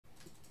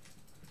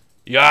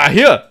You are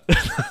here!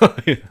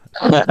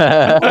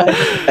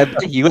 I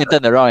think you go and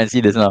turn around and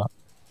see this now.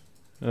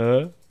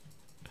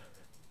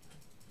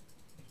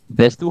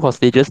 There's 2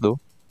 hostages though.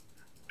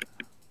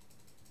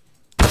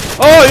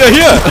 Oh, you're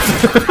here!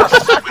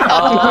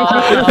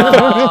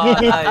 Oh,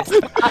 nice.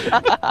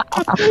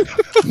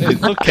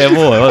 It's not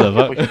camo, what the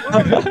fuck?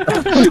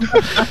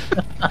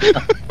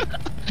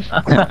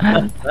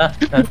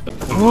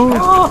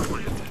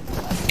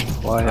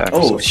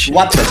 Oh,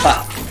 what the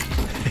fuck?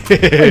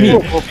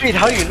 Oh, Pete,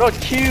 how you not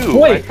kill?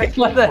 Wait,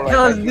 what the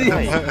hell is this?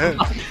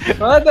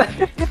 What the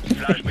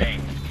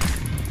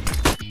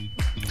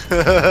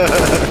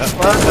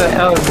What the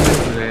hell is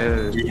this,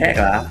 man? He hack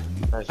ah.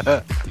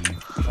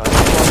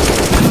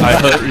 I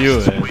heard you,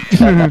 man.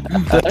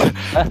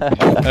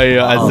 Hey,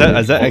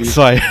 Azad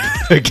XY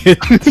again.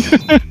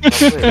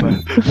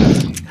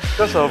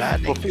 Because of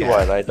Profit,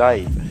 why I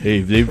die?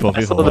 Hey, blame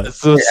Profit for what?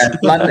 Hey, I'm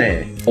blunt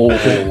eh.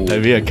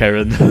 Like me a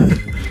Karen.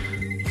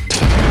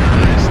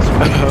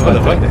 What the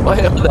fuck? What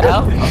the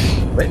hell?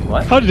 Wait,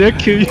 what? How did I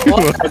kill you?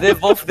 What? They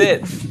both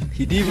dead.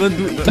 He didn't even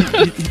do.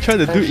 He tried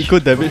to do equal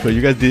damage, but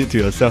you guys did it to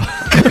yourself. What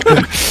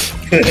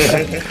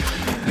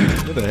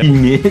the heck?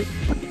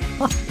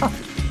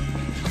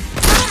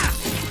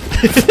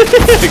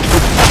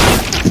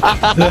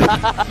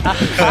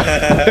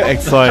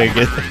 XY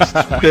again.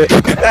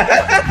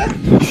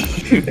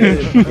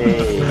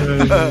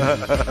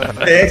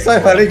 Hey, XY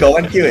finally got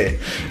 1 kill eh.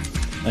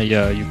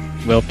 Yeah, you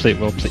well played,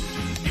 well played.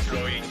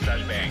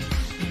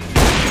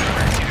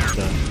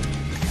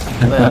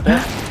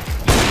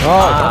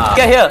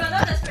 Get here!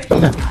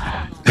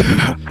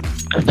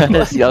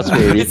 See us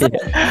ready.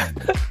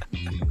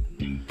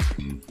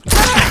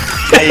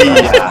 I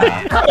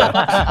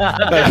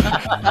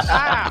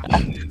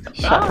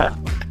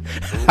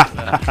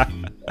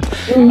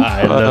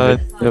love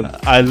it.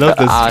 I love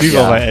the scream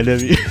of my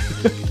enemy.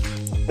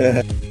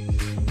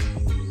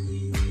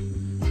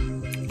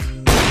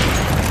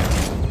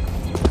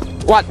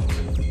 What?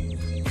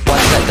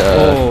 What's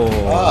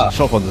that?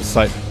 Shot from the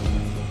side.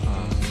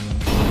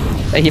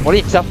 Hey, he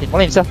molly himself.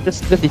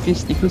 Just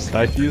defuse.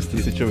 Diffuse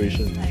the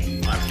situation.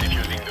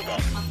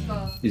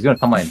 He's gonna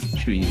come out and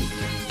shoot you.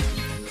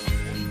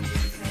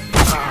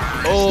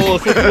 Oh,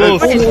 so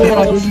close!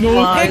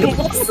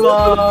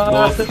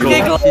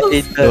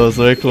 That was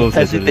very close.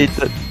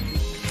 Hesitated.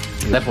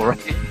 Left or right?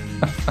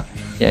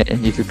 Yeah,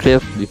 and if you clear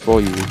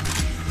before you.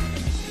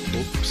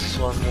 Oops,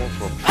 one more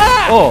from.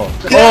 Oh!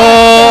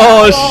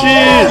 Oh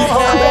shit!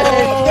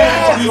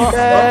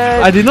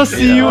 I did not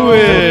see you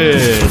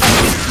eh!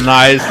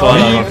 Nice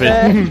one,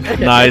 Arvin.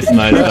 Nice.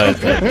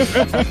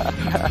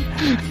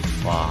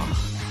 Wow.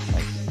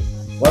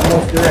 One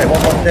more still there,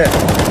 one more there.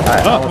 I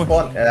was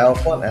spawn.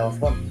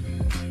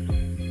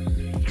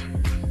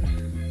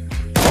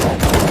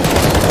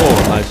 Oh,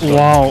 nice shot.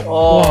 Wow.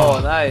 Oh,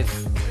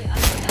 nice.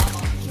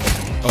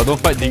 Oh, don't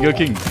fight Digger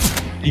King.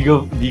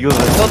 Eagle.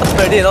 No time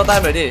ready, no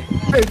time ready.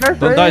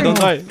 Don't die. Don't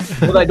die.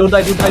 Don't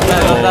die.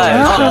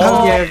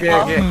 Okay.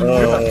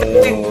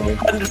 Oh.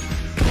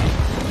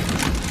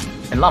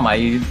 And Lama,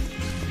 you...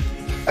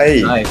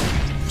 Hey. Nice.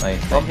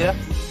 From here.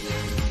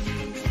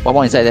 One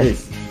more inside there.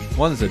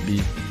 One's a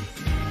B.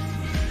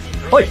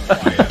 Oi!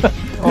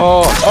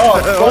 Oh,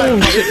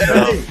 shit.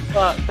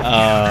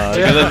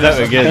 Gonna zap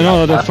again.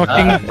 No, the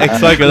fucking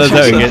XY gonna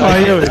zap again.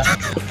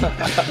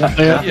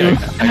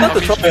 Not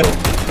the trouble.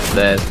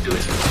 Let's do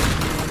it.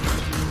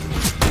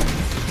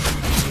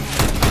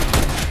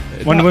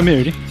 One women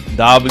already.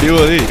 W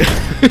only.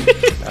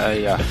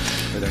 Yeah.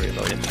 Better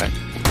reload in time.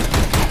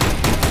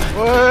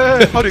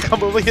 How do you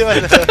come over here?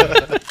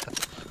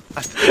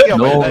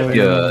 No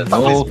fear,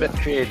 no.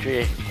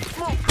 3.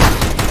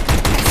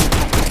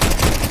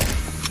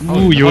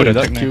 Ooh, you How would did have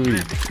that kill kill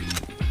you?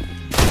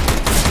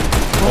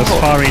 That's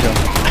far either.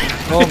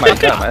 Oh my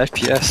god, my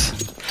FPS.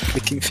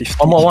 Making 50.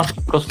 One more.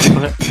 Close.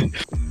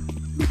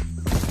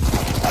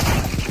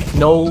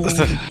 No.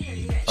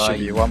 Should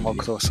be one more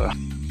closer.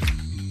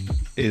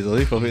 It's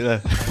only for me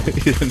left.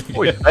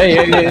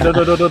 Hey, no.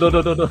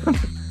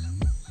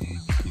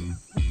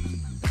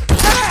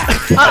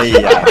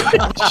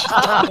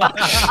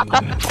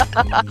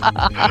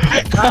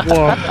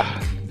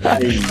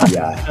 Hey,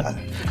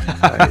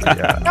 Wow.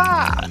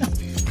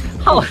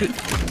 How? I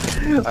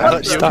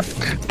got stuck.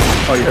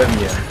 Oh, you heard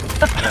me,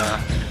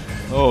 yeah.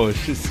 Oh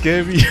shit,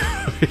 scare me.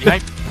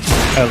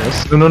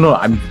 Alice. No,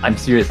 I'm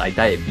serious, I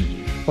died at B.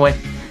 Why?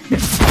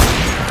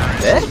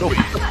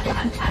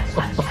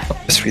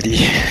 It's really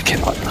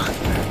cannot.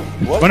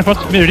 One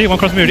cross me already, one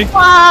cross me already.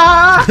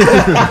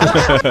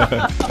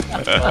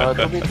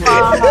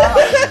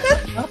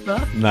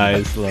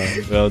 Nice lah.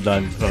 Well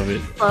done,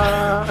 Profit.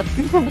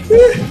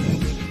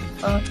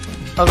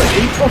 I was like,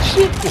 oh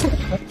shit!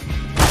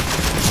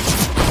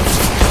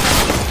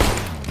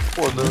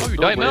 Oh, you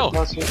died now. Hey,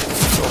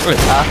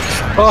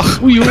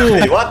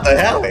 what the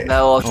hell?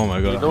 That was. Oh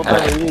my god. No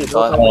time ready.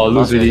 Oh,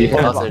 lose already.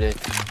 Lost already.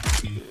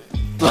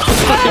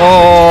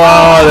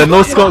 Oh, the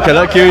no scope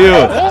cannot kill you.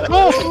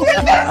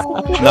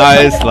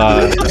 Nice lah.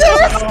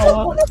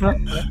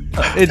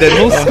 Hey, the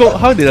no scope.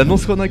 How did the no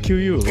scope not kill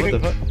you? What the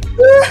fuck?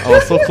 I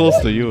was so close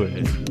to you.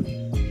 Eh.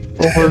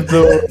 Oh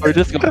no! I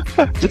just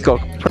got.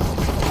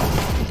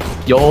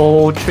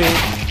 Yo, train.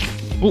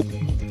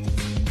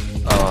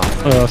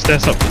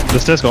 Stairs up. The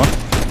stairs gone.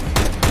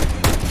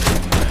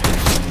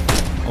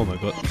 Oh my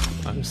god,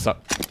 I'm stuck.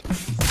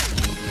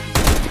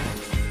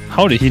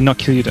 How did he not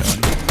kill you that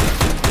one?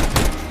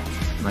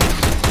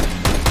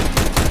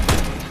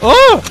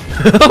 Oh!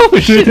 Oh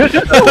shit! What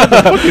the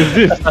fuck is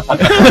this?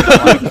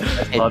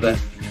 I saw that.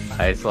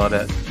 I saw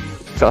that.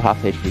 Got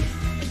half HP.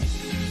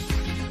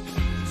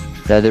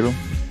 The other room.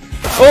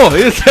 Oh,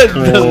 he said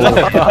the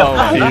left.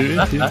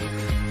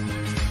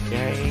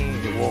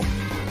 Behind the wall.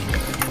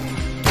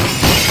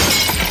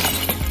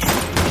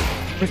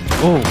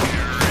 Oh.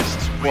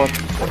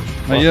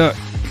 Yeah.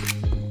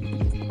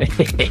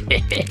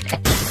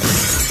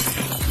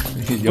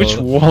 Which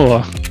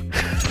wall?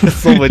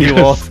 So many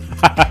walls.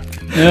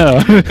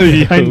 Yeah,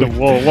 behind the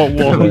wall. What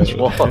wall? Which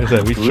wall? It's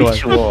like, which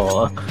one?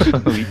 wall?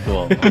 Which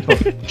wall?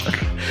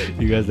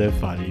 You guys are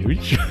funny.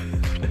 Which?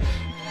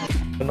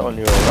 Not on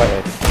your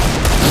right.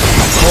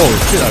 Oh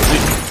shit! I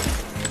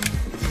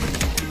reached.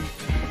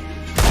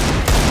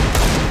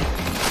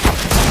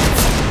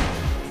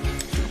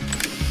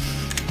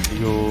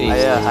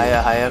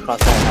 Higher,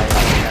 crosshair,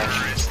 higher.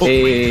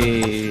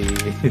 Hey.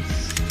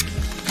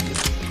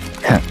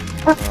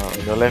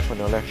 On your left,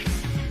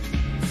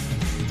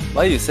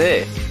 What you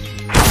say?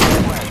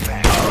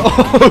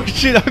 Oh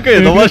shit! How come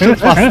you don't want to shoot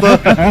faster?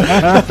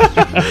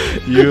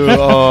 You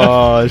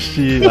oh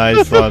shit!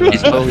 Nice one.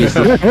 He's low. He's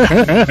low.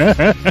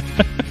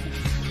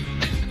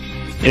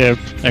 Yeah,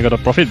 I got a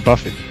profit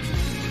buff.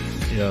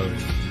 Yeah.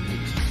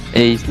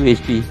 Hey, he's 2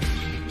 HP.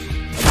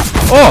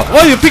 Oh!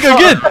 Why you pick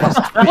again?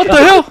 What the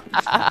hell?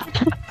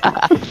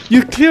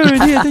 You clear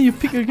already and then you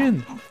pick again.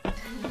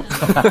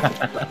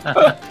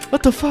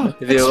 What the fuck?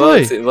 If That's it why.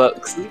 works, it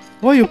works.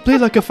 Why you play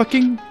like a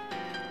fucking...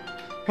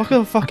 Like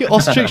a fucking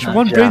ostrich,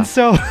 one brain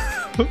cell?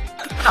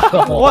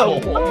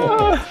 What?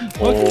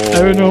 I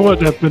don't know what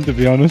happened, to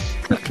be honest.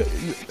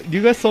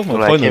 You guys saw my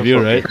Well, I point of came view,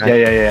 from right?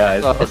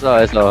 behind.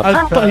 I saw.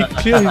 I thought he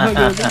cleared, he's not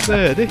gonna get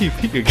there. Then he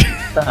picked again.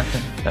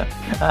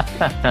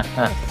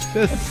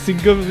 That's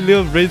single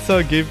little brain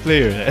cell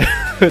gameplay, right?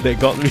 That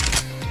got me.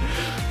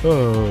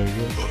 Oh my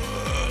god.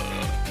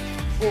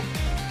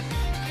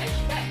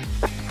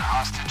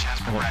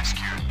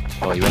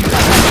 Oh, you went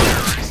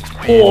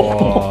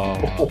Wow.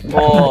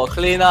 Oh,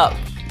 clean up.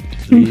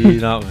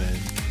 Clean up, man.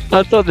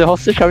 I thought the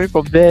hostage coming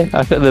from there.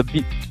 I heard the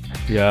beat.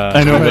 Yeah.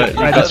 I know, you right?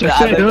 got, I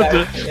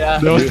distracted. Yeah.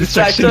 There was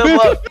distraction.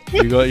 work.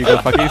 you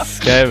got fucking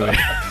scammed, man.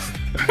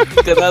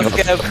 Kena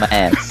scam. My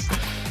ass.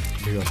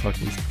 You got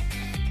fucking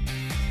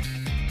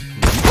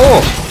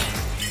Oh!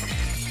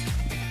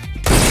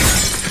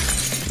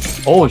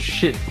 Oh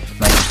shit.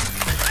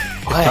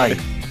 Nice. Why?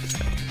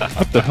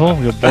 What the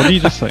hell? Your body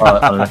just like...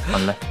 On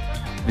left.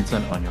 This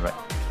one on your right.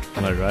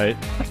 Am I right?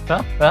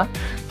 Huh?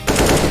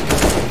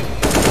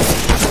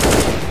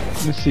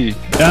 Let's see.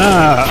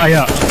 Yeah.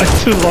 I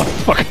still lost.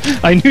 Fuck.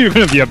 I knew you were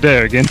gonna be up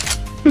there again.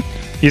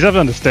 He's up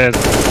on the stairs.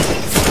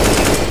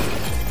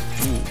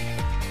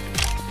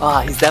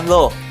 Ah, he's damn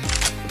low.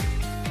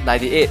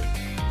 98.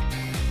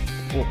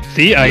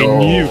 See, I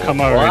knew you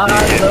come out already.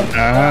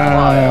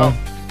 Wow.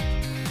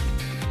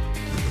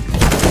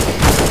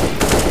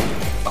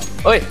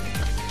 Oi!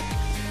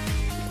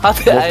 How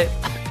did I?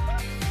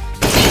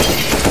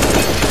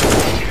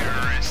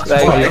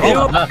 Like,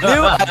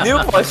 I knew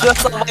for sure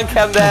someone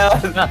came there.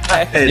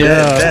 Hey,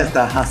 Yeah. that's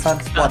the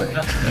Hassan spot.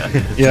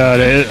 Yeah,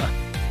 there is.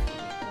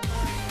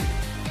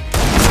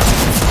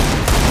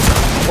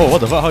 Oh, what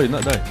the fuck? How you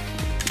not die?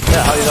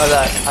 Yeah, how you know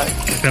that?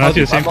 Can I ask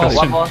you the same One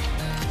question? more.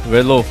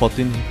 Very low,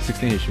 14,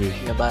 16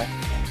 HP. Yeah, bye.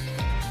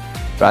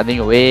 Running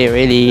away,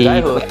 really. The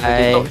guy who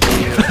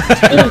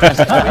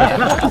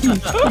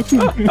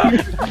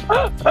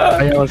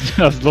Bye. I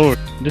was low.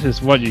 This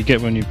is what you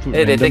get when you put.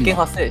 Hey, they're random- taking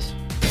hostage.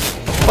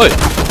 Oi!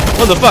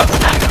 What the fuck?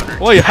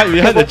 Why you hide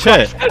behind the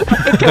chair?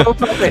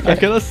 I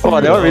cannot see. Oh,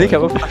 that one really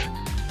camouflage.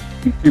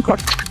 You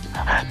got.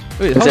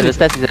 Wait, It's how at the did,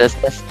 stairs. It's at the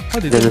stairs. how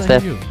did there's they a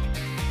land step. you?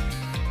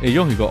 Hey,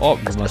 Yong, you got op.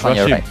 You must It's on rush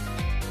your him. right.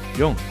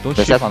 Yong, don't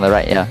The shift. stairs on the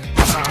right, yeah.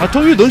 I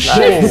told you don't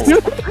shift.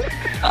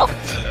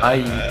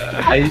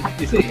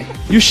 You see?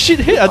 You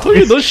shithead. I told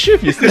you don't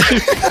shift. You still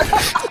shift.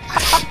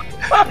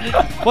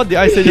 What did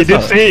I say He just did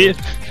now? say.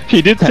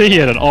 He did say he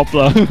had an op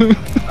lah.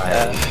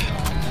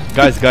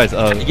 Guys,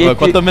 gave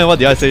Quantum, what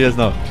did I say just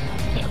now?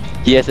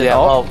 He has an Yeah,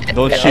 op. oh,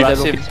 Don't And shift. the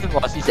location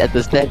was he's at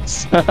the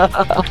stairs.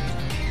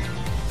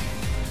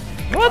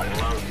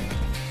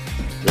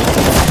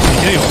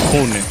 Get your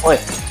opponent. Oi.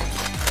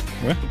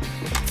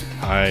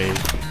 Hi.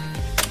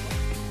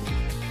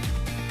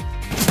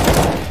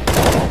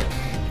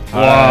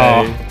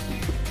 Wow. Hi.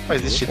 Why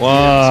is this shit?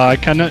 Wow, I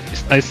cannot.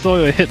 I saw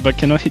your hit, but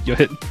cannot hit your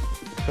hit.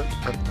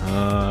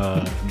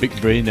 Big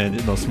brain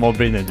and no small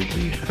brain and big.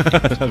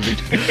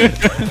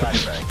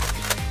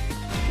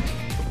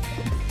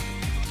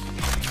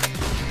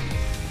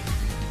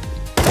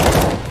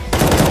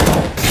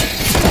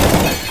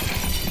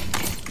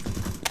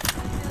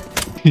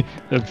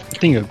 The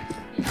thing.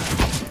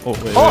 Oh,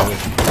 wait, Oh!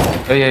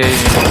 wait, wait.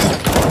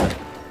 Yeah.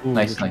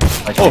 Nice.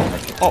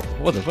 Oh,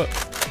 what the fuck?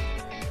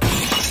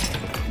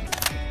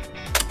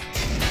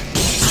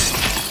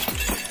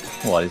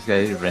 Wow, this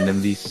guy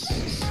randomly.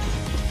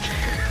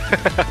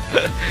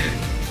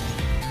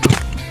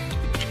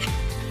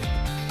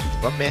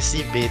 One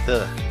massive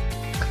beta.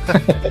 He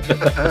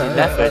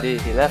left already.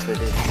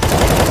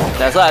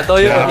 That's why I told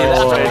you he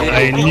left already.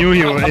 I knew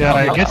he would. Yeah,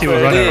 I guess he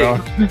would run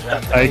around.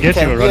 I guess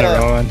he would run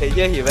around.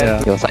 Yeah, he went.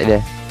 Yeah. He was like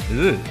there. Is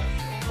it?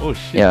 Oh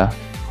shit. Yeah.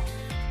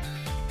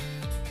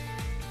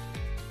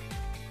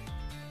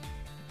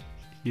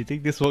 You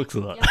think this works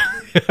or not?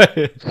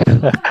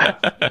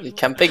 He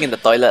camping in the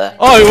toilet.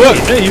 Oh, it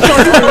worked! Hey, you saw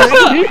it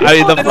already? I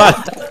in the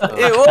plant.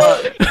 It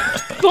worked!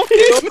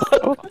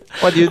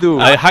 What do you do?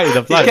 I hide in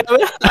the He plant.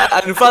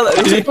 came in front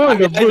of me. Behind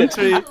the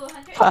tree.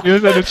 He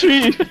was at the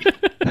tree.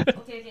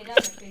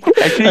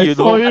 Actually, you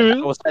saw know,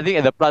 him. I was standing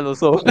at the plant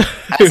also.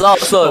 I saw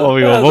also. Oh,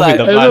 we were I was both in like,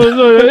 the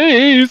plant.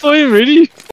 Hey, you saw him already.